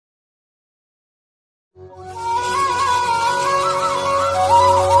So,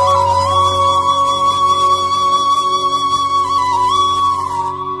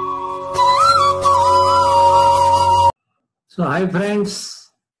 hi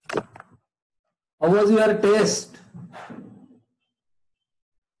friends, how was your test?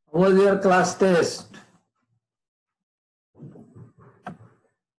 How was your class test?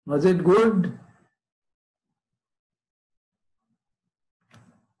 Was it good?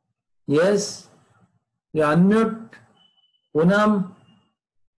 Yes? You unmute. Poonam?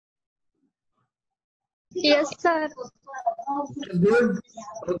 Yes, sir. Good?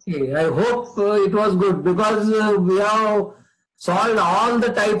 Okay, I hope it was good because we have solved all the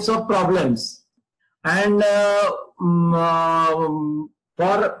types of problems. And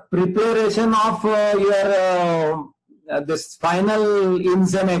for preparation of your this final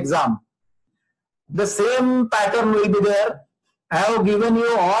Ecm exam, the same pattern will be there. I have given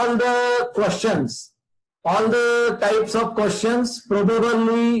you all the questions, all the types of questions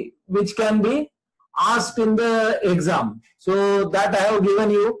probably which can be asked in the exam. So that I have given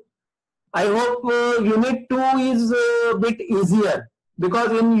you. I hope Unit 2 is a bit easier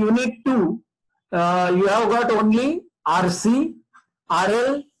because in Unit 2 you have got only RC,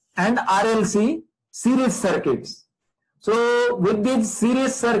 RL and RLC series circuits. So with these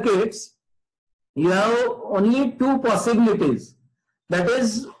series circuits, you have only two possibilities. That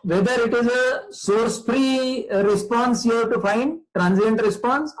is, whether it is a source-free response you have to find, transient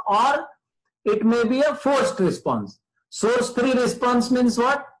response, or it may be a forced response. Source-free response means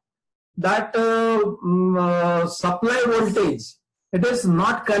what? That supply voltage, it is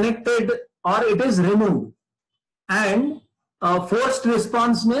not connected or it is removed. And forced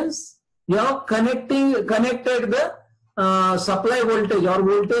response means you have connected the supply voltage or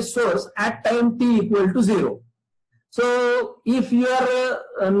voltage source at time t equal to 0. So if you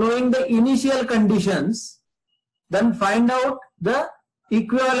are knowing the initial conditions, then find out the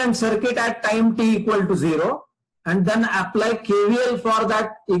equivalent circuit at time t equal to 0 and then apply KVL for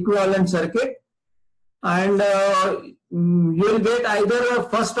that equivalent circuit, and you will get either a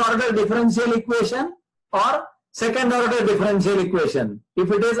first order differential equation or second order differential equation. If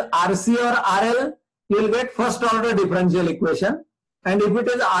it is RC or RL, you will get first order differential equation, and if it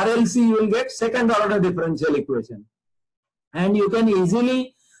is RLC, you will get second order differential equation. And you can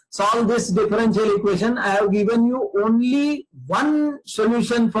easily solve this differential equation. I have given you only one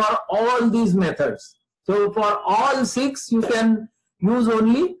solution for all these methods. So for all 6, you can use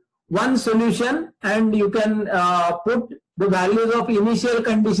only one solution, and you can put the values of initial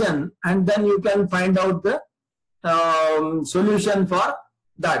condition, and then you can find out the solution for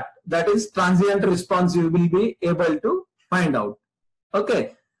that. That is transient response you will be able to find out.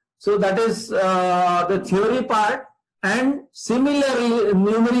 Okay. So that is the theory part. And similarly,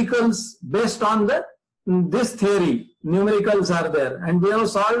 numericals based on this theory, numericals are there, and we have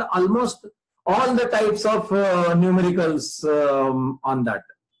solved almost all the types of numericals on that.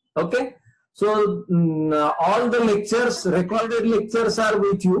 Okay, so all the lectures, recorded lectures are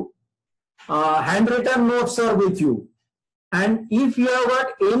with you, handwritten notes are with you, and if you have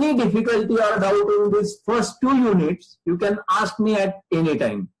got any difficulty or doubt in these first 2 units, you can ask me at any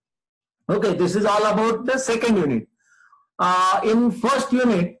time. Okay, this is all about the second unit. In first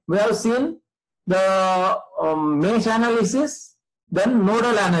unit, we have seen the mesh analysis, then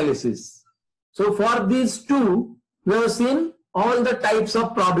nodal analysis. So for these 2, we have seen all the types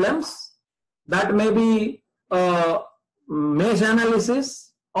of problems that may be mesh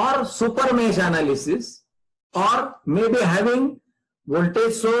analysis or super mesh analysis, or maybe having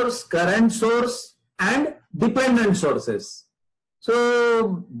voltage source, current source and dependent sources.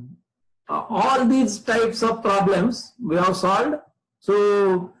 So all these types of problems we have solved.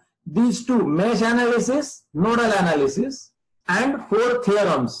 So these 2, mesh analysis, nodal analysis, and 4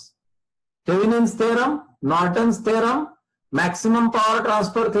 theorems: Thevenin's theorem, Norton's theorem, maximum power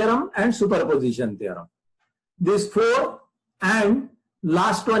transfer theorem, and superposition theorem. These 4, and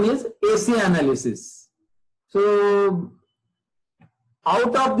last one is AC analysis. So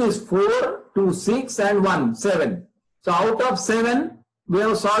out of these 4, 2, 6 and 1, 7. So out of 7, we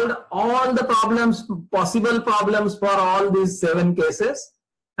have solved all the problems, possible problems for all these 7 cases,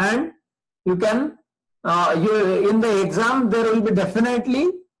 and you can, in the exam, there will be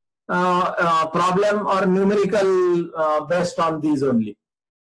definitely problem or numerical based on these only.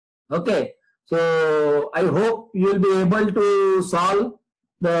 Okay, so I hope you will be able to solve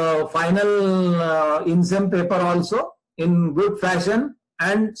the final Ecm paper also in good fashion,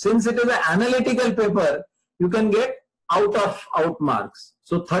 and since it is an analytical paper, you can get out marks.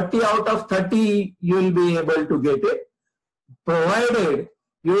 So 30 out of 30 you will be able to get it, provided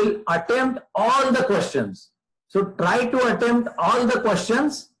you will attempt all the questions. So try to attempt all the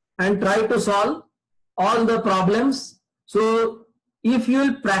questions and try to solve all the problems. So if you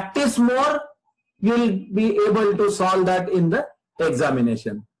will practice more, you will be able to solve that in the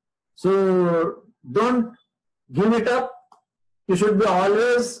examination. So don't give it up. You should be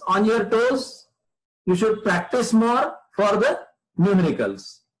always on your toes. You should practice more for the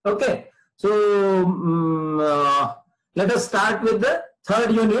numericals. Okay. So let us start with the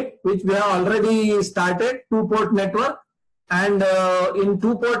third unit, which we have already started, two-port network. And in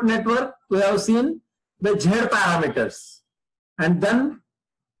two-port network, we have seen the Z parameters. And then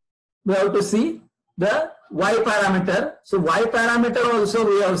we have to see the Y parameter. So Y parameter also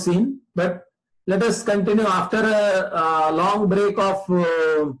we have seen, but let us continue after a long break of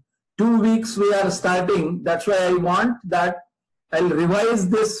 2 weeks we are starting. That's why I want that I'll revise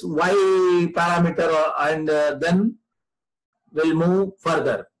this Y parameter and then we'll move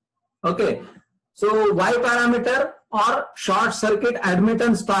further. Okay. So Y parameter or short circuit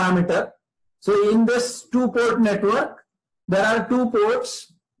admittance parameter. So in this two-port network, there are two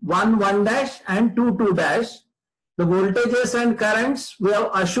ports, 1 dash and 2 dash. The voltages and currents, we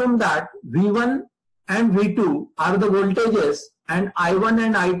have assumed that V1 and V2 are the voltages and I1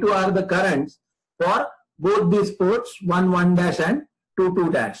 and I2 are the currents for both these ports, 1 dash and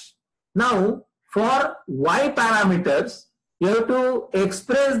 2 dash. Now, for Y parameters, you have to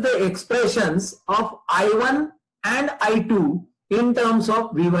express the expressions of I1 and I2 in terms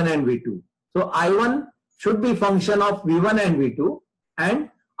of V1 and V2. So I1 should be function of V1 and V2 and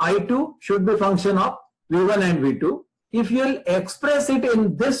I2 should be function of V1 and V2. If you will express it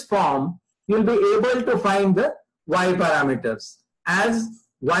in this form, you will be able to find the Y parameters as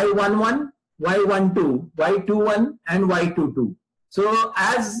Y11, Y12, Y21 and Y22. So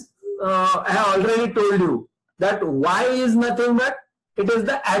as I have already told you that Y is nothing but it is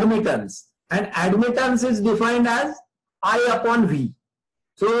the admittance, and admittance is defined as I upon V.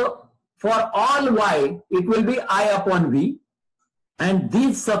 So for all Y, it will be I upon V, and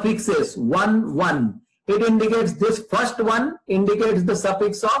these suffixes 1, 1, it indicates this first one indicates the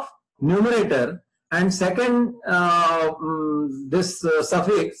suffix of numerator, and second this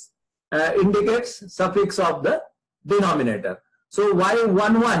suffix indicates suffix of the denominator. So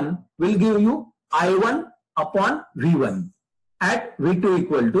Y11 will give you I1 upon V1 at V2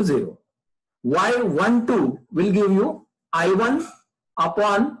 equal to 0. Y12 will give you I1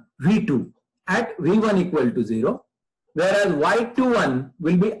 upon V2 at V1 equal to 0. Whereas Y21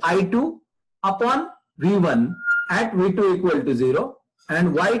 will be I2 upon V1 at V2 equal to 0.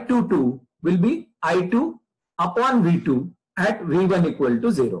 And Y22 will be I2 upon V2 at V1 equal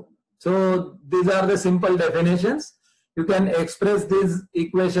to 0. So these are the simple definitions. You can express these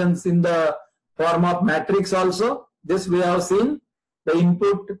equations in the form of matrix also. This we have seen. The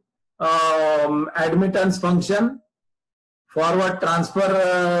input admittance function, forward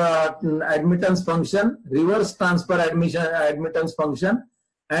transfer admittance function, reverse transfer admittance function,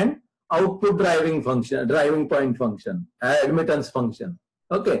 and output driving point function, admittance function.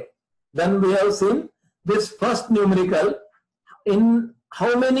 Okay. Then we have seen this first numerical, in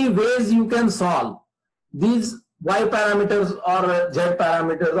how many ways you can solve these Y parameters or Z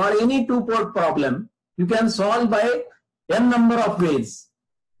parameters or any two-port problem. You can solve by n number of ways.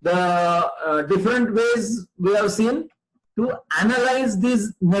 The different ways we have seen to analyze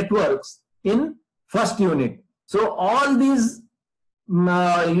these networks in first unit. So all these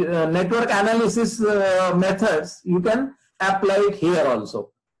network analysis methods you can apply it here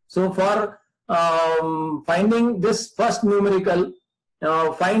also. So for finding this first numerical,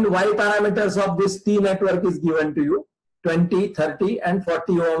 find Y parameters of this T network is given to you, 20, 30 and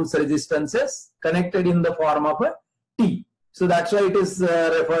 40 ohms resistances connected in the form of a T. So that's why it is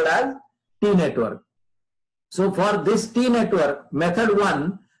referred as T network. So for this T network, method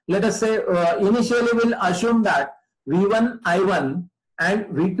 1, let us say initially we'll assume that V1, I1 and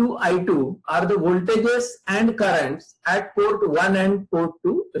V2, I2 are the voltages and currents at port 1 and port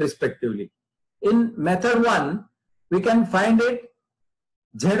 2 respectively. In method 1, we can find it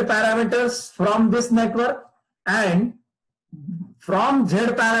Z parameters from this network, and from Z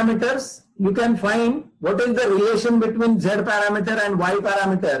parameters you can find what is the relation between Z parameter and Y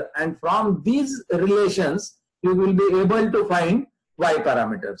parameter, and from these relations you will be able to find Y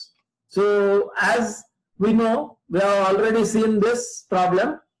parameters. So as we know, we have already seen this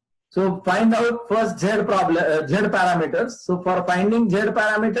problem. So find out first Z parameters. So for finding Z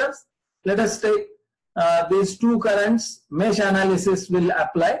parameters, let us take these two currents, mesh analysis will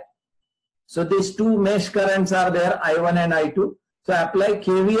apply. So these two mesh currents are there, I1 and I2. So apply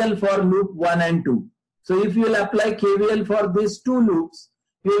KVL for loop 1 and 2. So if you will apply KVL for these two loops,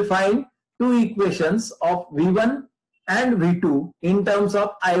 you will find two equations of V1 and V2 in terms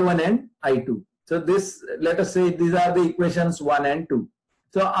of I1 and I2. So this, let us say these are the equations 1 and 2.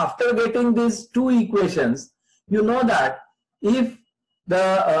 So after getting these two equations, you know that if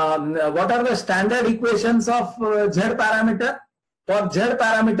the what are the standard equations of Z parameter? For Z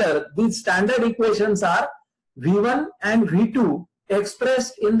parameter, these standard equations are V1 and V2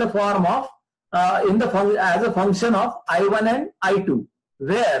 expressed in the form of as a function of I1 and I2,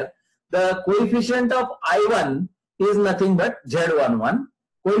 where the coefficient of I1 is nothing but Z11,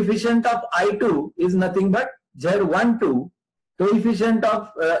 coefficient of I2 is nothing but Z12, coefficient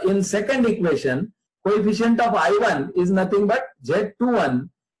of in second equation, coefficient of I1 is nothing but Z21,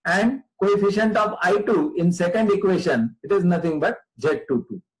 and coefficient of I2 in second equation, it is nothing but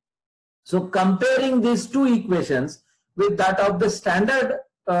Z22. So comparing these two equations with that of the standard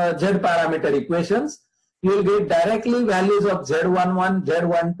Z parameter equations, you will get directly values of Z11,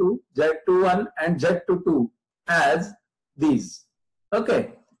 Z12, Z21 and Z22 as these.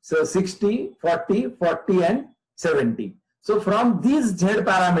 Okay, so 60, 40, 40 and 70. So from these Z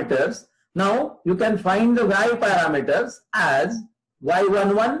parameters, now you can find the Y parameters as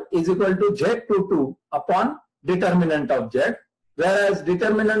Y11 is equal to Z22 upon determinant of Z, whereas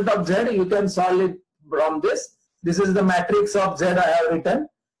determinant of Z you can solve it from this. This is the matrix of Z I have written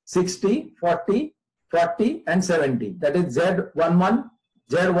 60, 40, 40 and 70. That is Z11,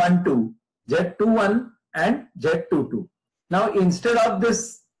 Z12, Z21 and Z22. Now instead of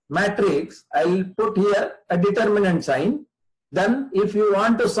this matrix, I will put here a determinant sign. Then if you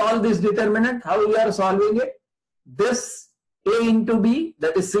want to solve this determinant, how you are solving it? This A into B,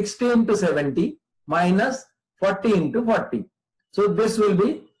 that is 60 into 70 minus 40 into 40. So this will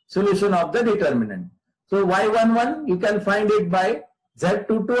be solution of the determinant. So Y11 you can find it by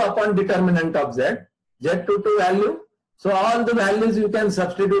Z22 upon determinant of Z, Z22 value. So all the values you can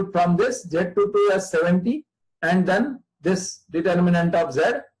substitute from this, Z22 as 70 and then this determinant of Z.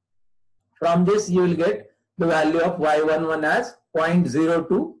 From this you will get the value of Y11 as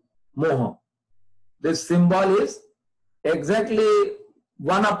 0.02 mho. This symbol is exactly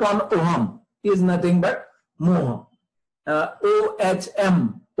 1 upon ohm is nothing but mho.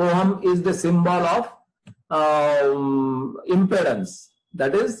 OHM, ohm is the symbol of impedance,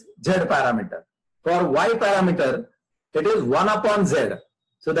 that is Z parameter. For Y parameter, it is 1 upon Z.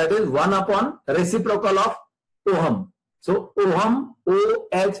 So that is 1 upon reciprocal of ohm. So ohm,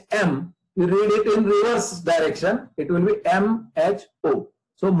 OHM, you read it in reverse direction, it will be MHO.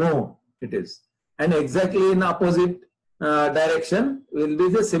 So mho it is. And exactly in opposite direction will be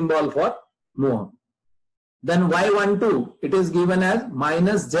the symbol for mho. Then Y12, it is given as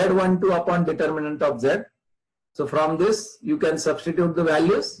minus Z12 upon determinant of Z. So from this, you can substitute the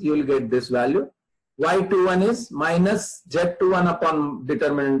values, you will get this value. Y21 is minus Z21 upon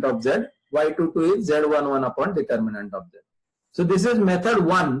determinant of Z. Y22 is Z11 upon determinant of Z. So this is method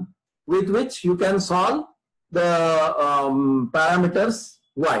 1 with which you can solve the parameters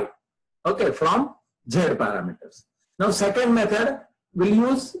Y, okay, from Z parameters. Now second method will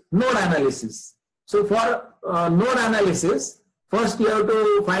use node analysis. So for node analysis, first you have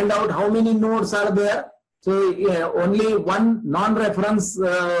to find out how many nodes are there. So only one non-reference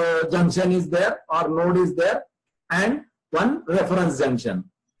junction is there or node is there and one reference junction.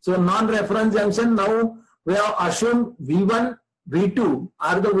 So non-reference junction, now we have assumed V1, V2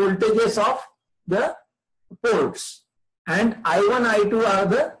 are the voltages of the ports and I1, I2 are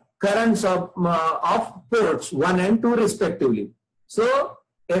the currents of ports 1 and 2 respectively. So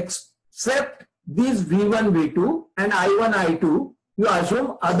except these V1, V2 and I1, I2, you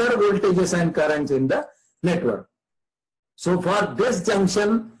assume other voltages and currents in the network. So for this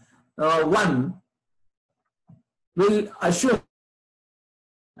junction 1, we'll assume,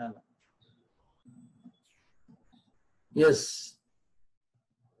 yes,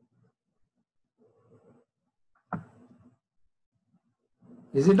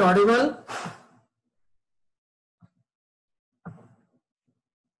 is it audible?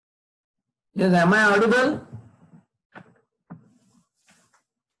 Yes, am I audible?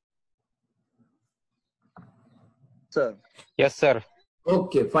 Sir. Yes, sir.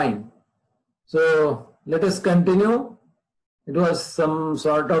 Okay, fine. So let us continue. It was some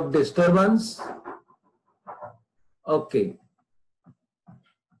sort of disturbance. Okay.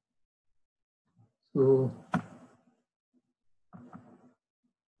 So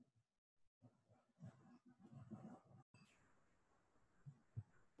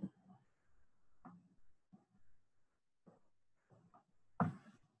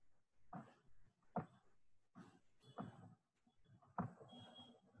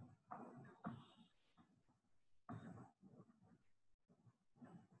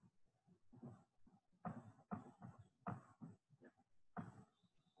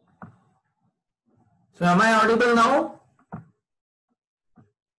So am I audible now?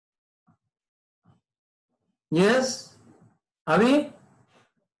 Yes? Avi?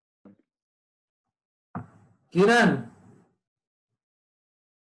 Kiran?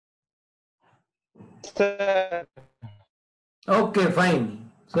 Sir. Okay,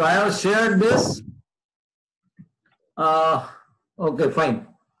 fine. So I have shared this. Okay, fine.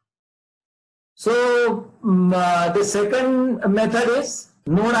 So the second method is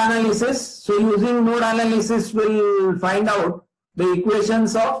node analysis. So using node analysis, we'll find out the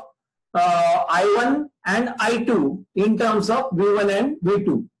equations of I1 and I2 in terms of V1 and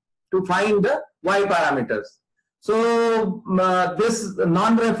V2 to find the Y parameters. So this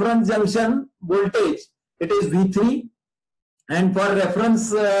non-reference junction voltage, it is V3, and for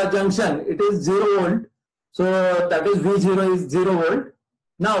reference junction, it is 0 volt. So that is V0 is 0 volt.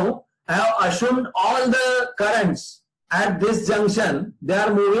 Now I have assumed all the currents at this junction, they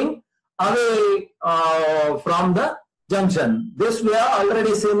are moving away from the junction. This we have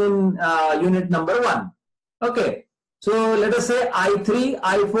already seen in unit number 1. Okay. So let us say I3,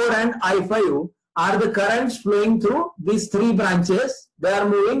 I4 and I5 are the currents flowing through these 3 branches. They are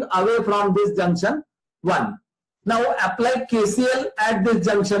moving away from this junction 1. Now apply KCL at this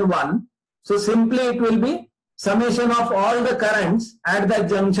junction 1. So simply it will be summation of all the currents at that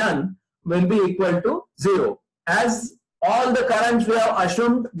junction will be equal to 0. As all the currents we have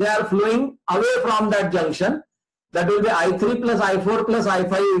assumed they are flowing away from that junction, that will be I3 plus I4 plus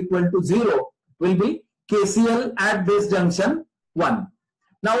I5 equal to 0 will be KCL at this junction 1.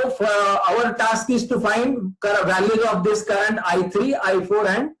 Now for our task is to find values of this current I3, I4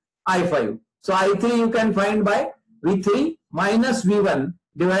 and I5. So I3 you can find by V3 minus V1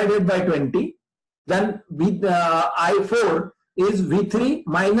 divided by 20. Then I4 is V3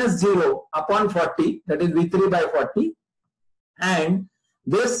 minus 0 upon 40, that is V3 by 40. And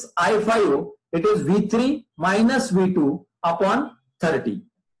this I5, it is V3 minus V2 upon 30.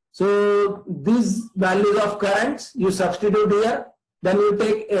 So these values of currents you substitute here. Then you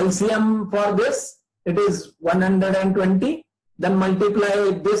take LCM for this. It is 120. Then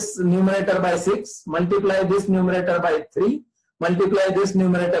multiply this numerator by 6. Multiply this numerator by 3. Multiply this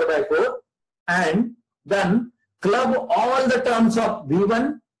numerator by 4. And then club all the terms of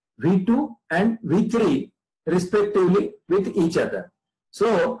V1, V2 and V3 respectively with each other.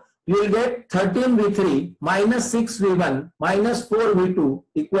 So you will get 13 V3 minus 6 V1 minus 4 V2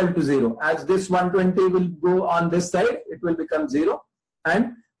 equal to 0. As this 120 will go on this side, it will become 0.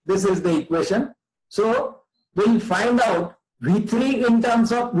 And this is the equation. So we'll find out V3 in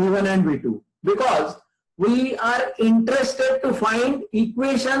terms of V1 and V2, because we are interested to find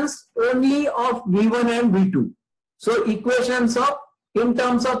equations only of V1 and V2. So equations of in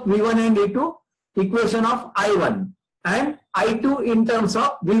terms of V1 and V2, equation of I1, and I2 in terms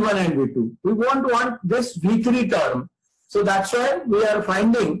of V1 and V2. We won't want this V3 term. So that's why we are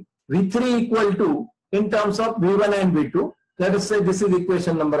finding V3 equal to in terms of V1 and V2. Let us say this is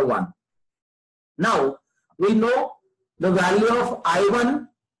equation number 1. Now we know the value of I1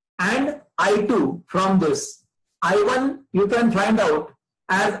 and I2 from this. I1 you can find out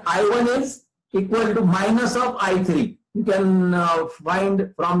as I1 is equal to minus of I3. You can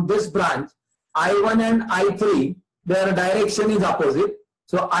find from this branch I1 and I3, their direction is opposite.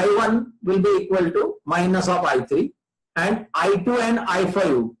 So I1 will be equal to minus of I3, and I2 and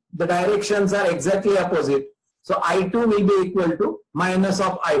I5, the directions are exactly opposite. So I2 will be equal to minus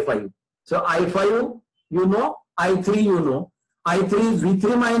of I5. So I5 you know, I3 you know. I3 is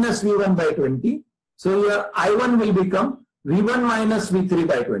V3 minus V1 by 20. So your I1 will become V1 minus V3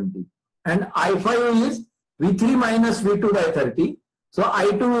 by 20. And I5 is V3 minus V2 by 30. So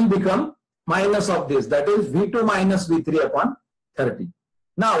I2 will become minus of this, that is V2 minus V3 upon 30.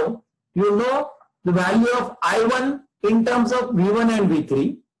 Now you know the value of I1 in terms of V1 and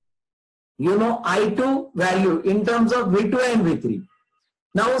V3. You know I2 value in terms of V2 and V3.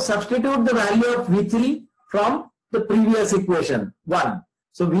 Now substitute the value of V3 from the previous equation 1.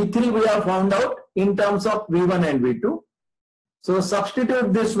 So V3 we have found out in terms of V1 and V2. So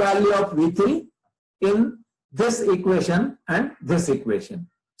substitute this value of V3 in this equation and this equation,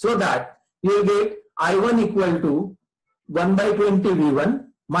 so that you will get I1 equal to 1 by 20 V1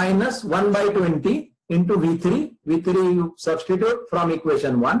 minus 1 by 20 into V3. V3 you substitute from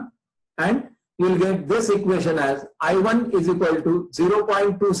equation 1, and you will get this equation as I1 is equal to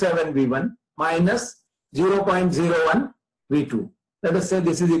 0.27 V1 minus 0.01 V2. Let us say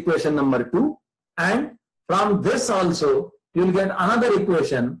this is equation number 2, and from this also you will get another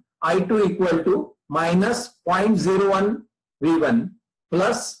equation I2 equal to minus 0.01 V1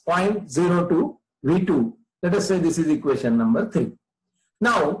 plus 0.02 V2. Let us say this is equation number 3.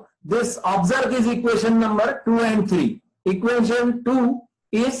 Now this observe is equation number 2 and 3. Equation 2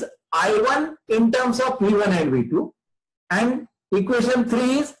 is I1 in terms of V1 and V2, and equation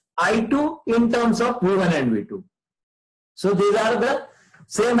 3 is I2 in terms of V1 and V2. So these are the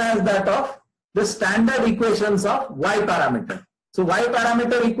same as that of the standard equations of Y parameter. So Y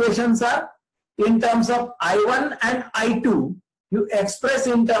parameter equations are in terms of I1 and I2, you express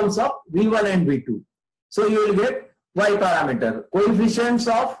in terms of V1 and V2. So you will get Y parameter. Coefficients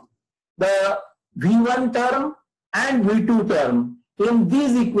of the V1 term and V2 term in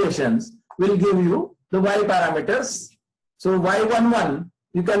these equations will give you the Y parameters. So Y11,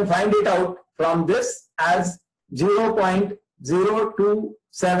 you can find it out from this as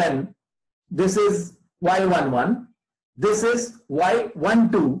 0.027. This is Y11. This is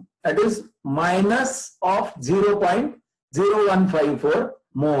Y12, that is minus of 0.0154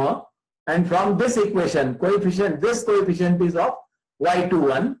 more. And from this equation, this coefficient is of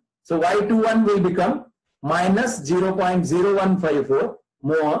Y21. So Y21 will become minus 0.0154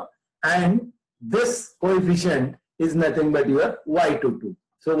 more, and this coefficient is nothing but your Y22.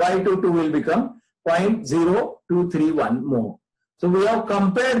 So Y22 will become 0.0231 more. So we have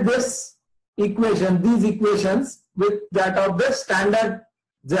compared this equation, these equations, with that of the standard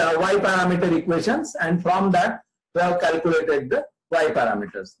Y parameter equations, and from that we have calculated the Y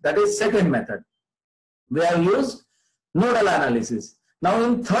parameters. That is second method. We have used nodal analysis. Now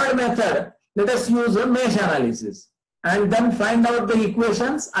in third method, let us use a mesh analysis and then find out the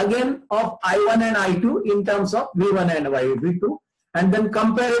equations again of I1 and I2 in terms of V1 and V2, and then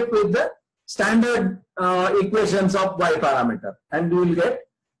compare it with the standard equations of Y parameter, and we will get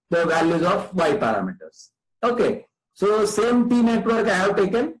the values of Y parameters. Okay, so same T network I have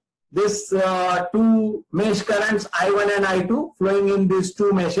taken. This two mesh currents I1 and I2 flowing in these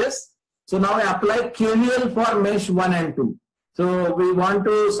two meshes. So now I apply KVL for mesh 1 and 2. So we want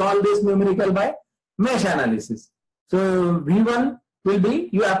to solve this numerical by mesh analysis. So V1 will be,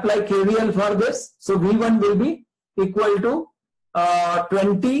 you apply KVL for this. So V1 will be equal to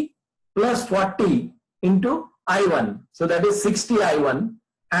 20 plus 40 into I1. So that is 60 I1,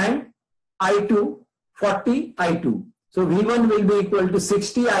 and I2 40 I2. So V1 will be equal to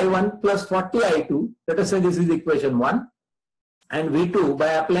 60 I1 plus 40 I2. Let us say this is equation 1. And V2, by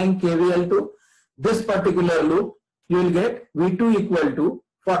applying KVL to this particular loop, you will get V2 equal to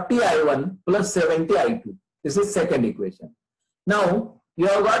 40 I1 plus 70 I2. This is second equation. Now you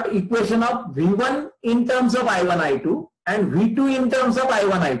have got equation of V1 in terms of I1 I2 and V2 in terms of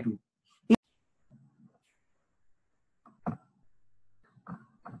I1 I2.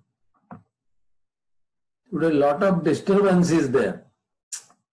 Today a lot of disturbance is there.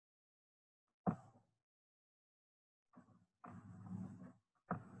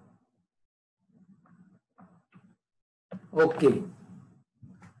 Okay.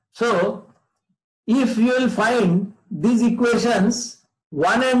 So if you will find these equations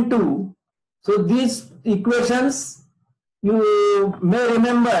 1 and 2, so these equations you may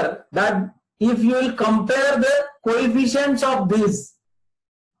remember that if you will compare the coefficients of these,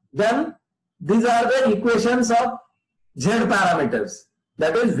 then these are the equations of Z parameters,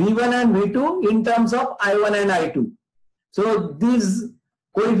 that is V1 and V2 in terms of I1 and I2. So these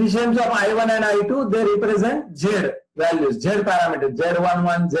coefficients of I1 and I2, they represent Z values, Z parameters,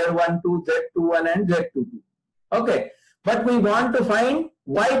 Z11, Z12, Z21 and Z22. Okay, but we want to find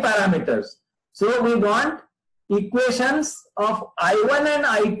Y parameters. So we want equations of I1 and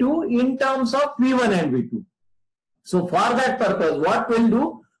I2 in terms of V1 and V2. So for that purpose, what we'll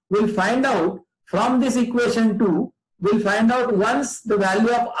do, we'll find out from this equation 2, we'll find out once the value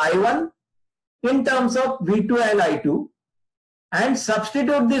of I1 in terms of V2 and I2, and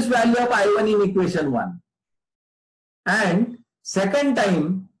substitute this value of I1 in equation 1. And second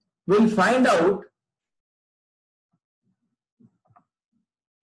time, we'll find out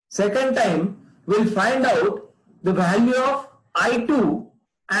the value of I2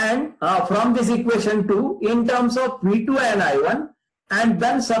 and from this equation 2 in terms of V2 and I1, and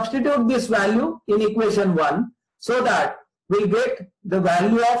then substitute this value in equation 1, so that we get the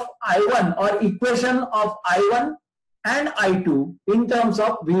value of I1 or equation of I1 and I2 in terms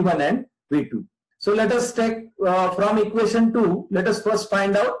of V1 and V2. So let us take from equation 2, let us first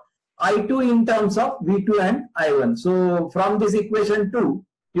find out I2 in terms of V2 and I1. So from this equation 2,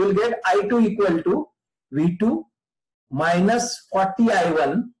 you will get I2 equal to V2 minus 40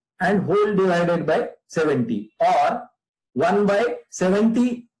 I1 and whole divided by 70, or 1 by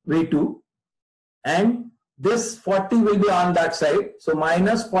 70 V2, and this 40 will be on that side. So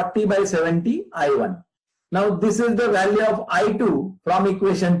minus 40 by 70 I1. Now this is the value of I2 from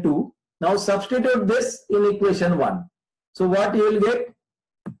equation 2. Now substitute this in equation 1. So what you will get?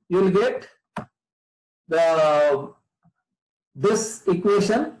 you will get this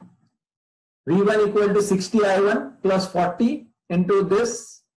equation V1 equal to 60 I1 plus 40 into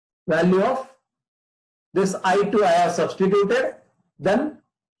this value of this I2 I have substituted. Then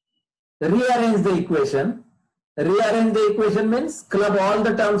rearrange the equation. Rearrange the equation means club all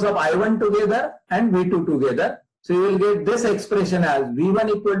the terms of I1 together and V2 together. So you will get this expression as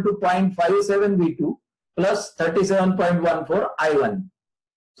V1 equal to 0.57 V2 plus 37.14 I1.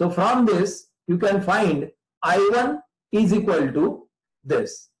 So from this you can find I1 is equal to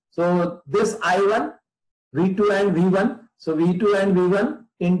this. So this I1, V2 and V1. So V2 and V1,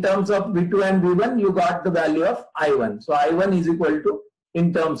 in terms of V2 and V1, you got the value of I1. So I1 is equal to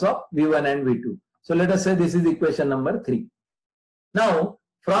in terms of V1 and V2. So let us say this is equation number 3. Now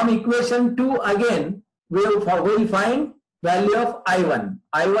from equation 2 again, we will find value of I1.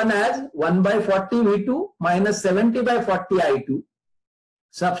 I1 as 1 by 40 V2 minus 70 by 40 I2.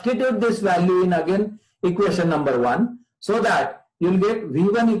 Substitute this value in again equation number 1, so that you will get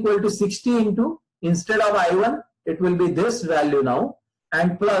V1 equal to 60 into, instead of I1 it will be this value now,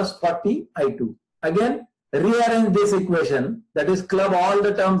 and plus 40 I2. Again rearrange this equation, that is club all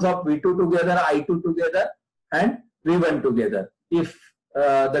the terms of V2 together, I2 together and V1 together if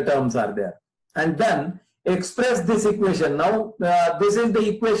the terms are there, and then express this equation. Now this is the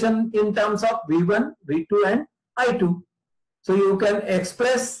equation in terms of V1, V2 and I2. So you can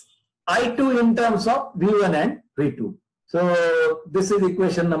express I2 in terms of V1 and V2. So this is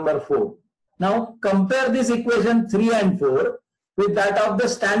equation number 4. Now compare this equation 3 and 4 with that of the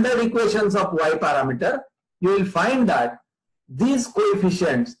standard equations of y parameter. You will find that these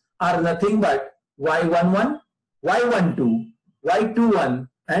coefficients are nothing but y11, y12, y21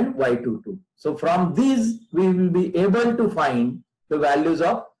 and y22. So from these we will be able to find the values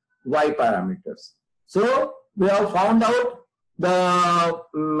of y parameters. So we have found out the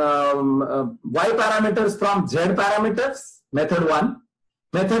y parameters from z parameters, method 1.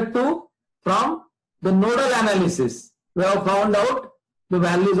 Method 2, from the nodal analysis, we have found out the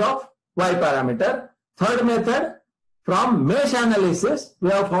values of y parameter. Third method, from mesh analysis, we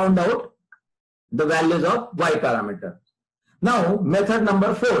have found out the values of y parameter. Now method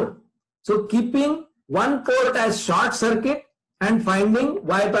number 4. So keeping one port as short circuit and finding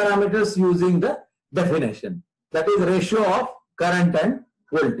y parameters using the definition, that is ratio of current and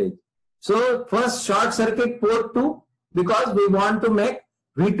voltage. So first short circuit port 2, because we want to make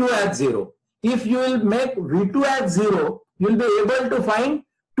V2 as 0. If you will make V2 as 0, you will be able to find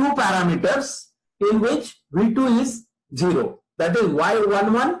two parameters in which V2 is 0. That is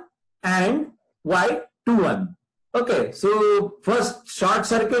Y11 and Y21. Okay, so first short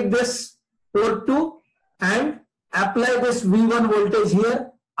circuit this port 2 and apply this V1 voltage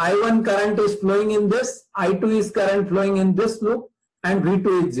here. I1 current is flowing in this, I2 is current flowing in this loop, and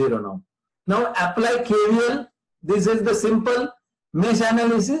V2 is 0 now. Now apply KVL. This is the simple mesh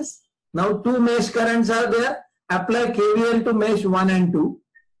analysis. Now two mesh currents are there. Apply KVL to mesh 1 and 2.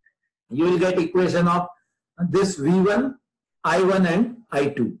 You will get equation of this V1, I1 and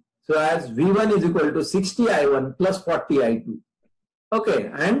I2. So as V1 is equal to 60 I1 plus 40 I2.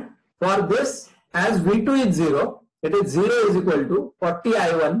 Okay, and for this, as V2 is 0, it is 0 is equal to 40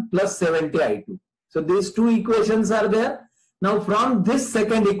 I1 plus 70 I2. So these two equations are there. Now from this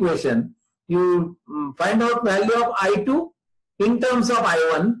second equation, you find out value of I2 in terms of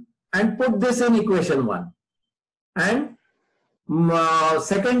I1 and put this in equation 1. And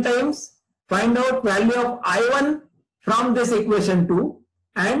second times, find out value of I1 from this equation 2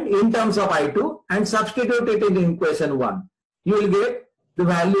 and in terms of I2 and substitute it in equation 1. You will get the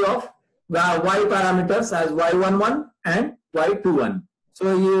value of y parameters as y11 and y21. So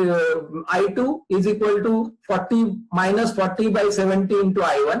I2 is equal to 40 minus 40 by 70 into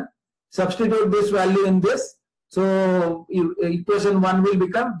I1. Substitute this value in this. So equation 1 will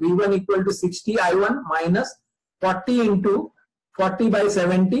become V1 equal to 60 I1 minus 40 into 40 by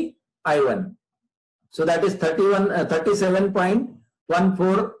 70 I1. So that is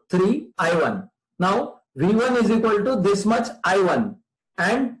 37.143 I1. Now V1 is equal to this much I1,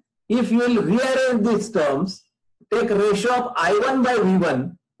 and if you will rearrange these terms, take ratio of I1 by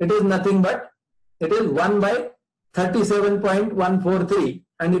V1, it is nothing but, it is 1 by 37.143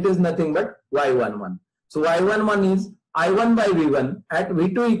 and it is nothing but Y11. So Y11 is I1 by V1 at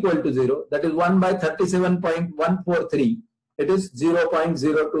V2 equal to 0, that is 1 by 37.143, it is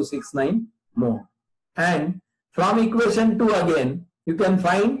 0.0269 mho. And from equation 2 again, you can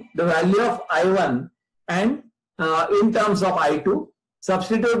find the value of I1 and in terms of I2.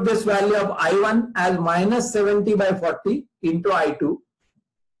 Substitute this value of I1 as minus 70 by 40 into I2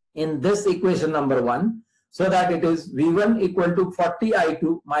 in this equation number 1. so that it is V1 equal to 40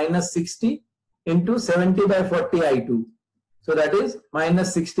 I2 minus 60 into 70 by 40 I2. So that is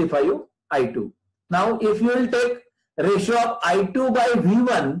minus 65 I2. Now if you will take ratio of I2 by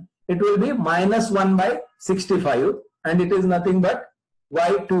V1, it will be minus 1 by 65 and it is nothing but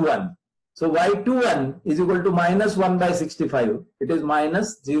Y21. So Y21 is equal to minus 1 by 65. It is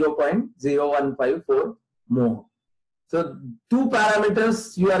minus 0.0154 mho. So two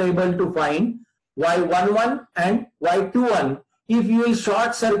parameters you are able to find, Y11 and Y21, if you will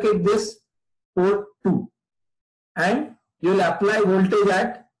short circuit this port 2 and you will apply voltage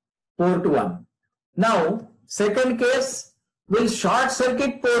at port 1. Now second case, will short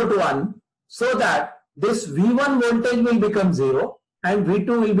circuit port 1 so that this V1 voltage will become 0 and V2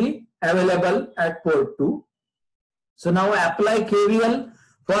 will be available at port 2. So now apply KVL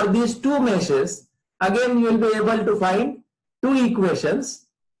for these two meshes. Again you will be able to find two equations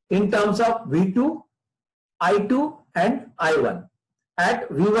in terms of V2, I2 and I1 at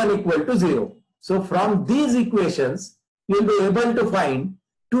V1 equal to 0. So from these equations you will be able to find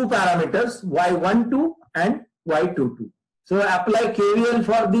two parameters Y12 and Y22. So apply KVL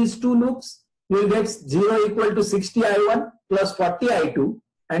for these two loops. You will get 0 equal to 60 I1 plus 40 I2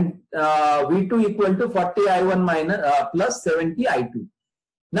 and V2 equal to 40 I1 minus plus 70 I2.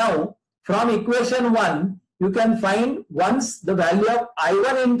 Now from equation 1 you can find once the value of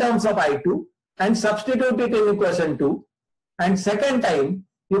I1 in terms of I2 and substitute it in equation 2, and second time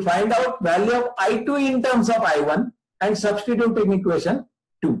you find out value of I2 in terms of I1 and substitute in equation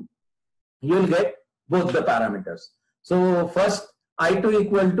 2. You will get both the parameters. So first I2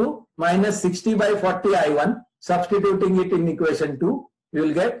 equal to minus 60 by 40 I1, substituting it in equation 2, you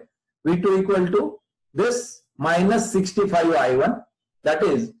will get V2 equal to this minus 65 I1, that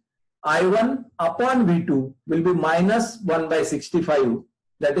is I1 upon V2 will be minus 1 by 65,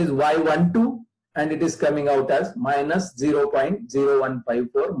 that is Y12, and it is coming out as minus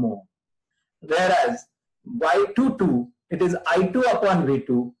 0.0154 mho. Whereas Y22, it is I2 upon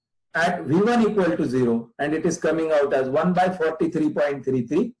V2 at V1 equal to 0 and it is coming out as 1 by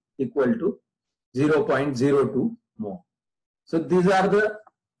 43.33 equal to 0.02 mho. So these are the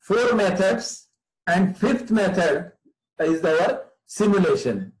four methods, and fifth method is our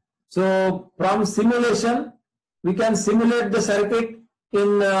simulation. So from simulation we can simulate the circuit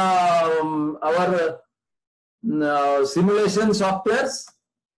in our simulation softwares,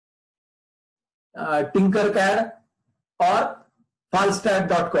 Tinkercad or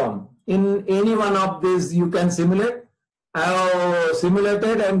Falstat.com. In any one of these you can simulate. I have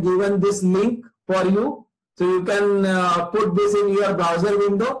simulated and given this link for you, so you can put this in your browser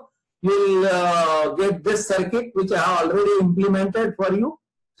window. You will get this circuit which I have already implemented for you.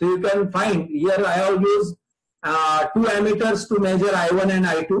 So you can find here I have used two ammeters to measure I1 and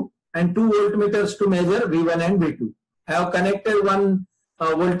I2 and two voltmeters to measure V1 and V2. I have connected one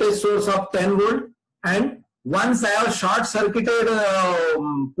voltage source of 10 volt, and once I have short circuited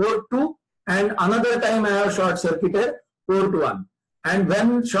port 2 and another time I have short circuited port 1. And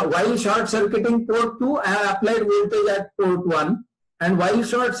while short circuiting port 2, I have applied voltage at port 1, and while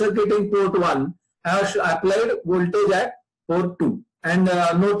short circuiting port 1, I have applied voltage at port 2 and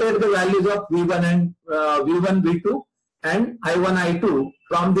noted the values of V1 and V1, V2 and I1, I2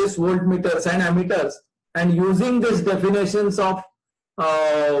 from these voltmeters and ammeters, and using these definitions of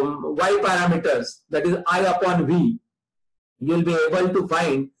Y parameters, that is I upon V, you will be able to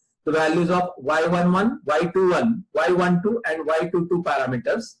find the values of Y11, Y21, Y12 and Y22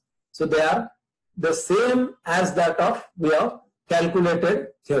 parameters. So they are the same as that of we have calculated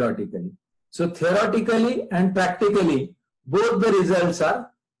theoretically. So theoretically and practically both the results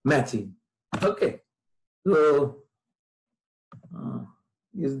are matching. Okay. So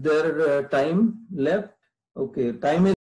is there time left? Okay, time is